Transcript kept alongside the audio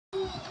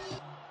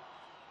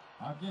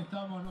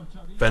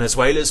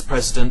Venezuela's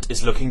president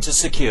is looking to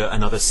secure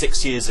another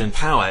 6 years in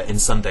power in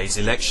Sunday's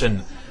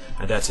election,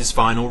 and at his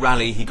final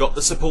rally he got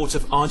the support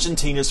of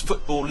Argentina's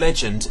football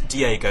legend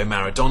Diego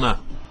Maradona.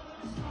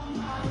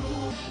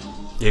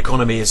 The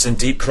economy is in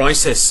deep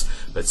crisis,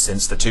 but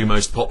since the two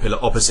most popular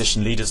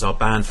opposition leaders are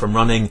banned from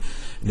running,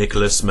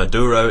 Nicolas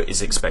Maduro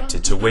is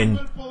expected to win.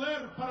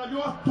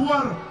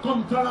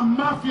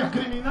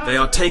 They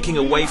are taking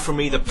away from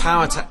me the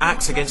power to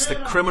act against the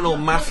criminal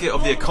mafia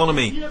of the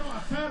economy,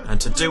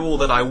 and to do all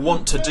that I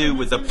want to do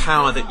with the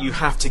power that you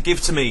have to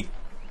give to me.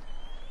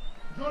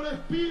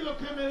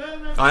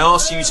 I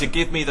ask you to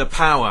give me the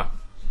power.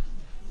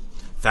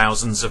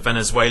 Thousands of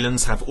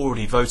Venezuelans have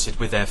already voted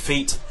with their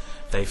feet.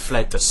 They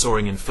fled the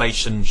soaring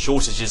inflation,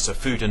 shortages of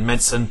food and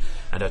medicine,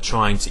 and are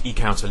trying to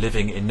eke out a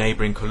living in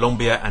neighbouring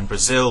Colombia and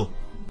Brazil.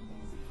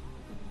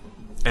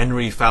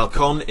 Henry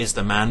Falcon is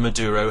the man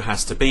Maduro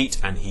has to beat,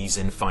 and he's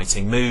in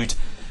fighting mood.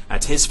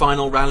 At his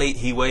final rally,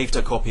 he waved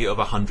a copy of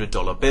a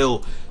 $100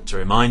 bill to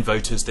remind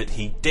voters that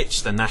he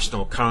ditched the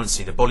national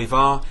currency, the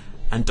bolivar,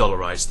 and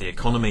dollarized the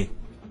economy.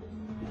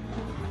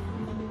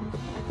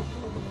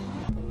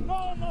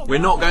 We're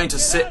not going to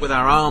sit with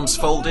our arms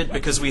folded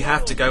because we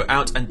have to go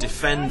out and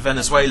defend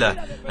Venezuela.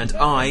 And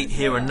I,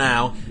 here and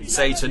now,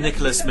 say to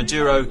Nicolas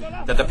Maduro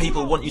that the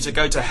people want you to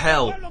go to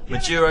hell,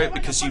 Maduro,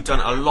 because you've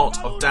done a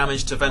lot of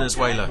damage to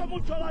Venezuela.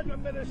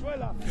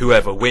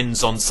 Whoever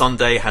wins on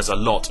Sunday has a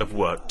lot of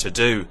work to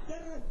do.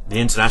 The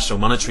International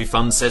Monetary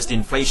Fund says the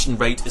inflation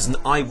rate is an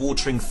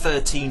eye-watering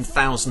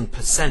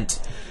 13,000%.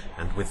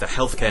 And with the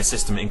healthcare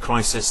system in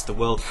crisis, the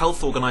World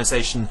Health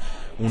Organization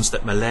warns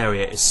that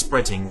malaria is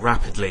spreading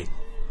rapidly.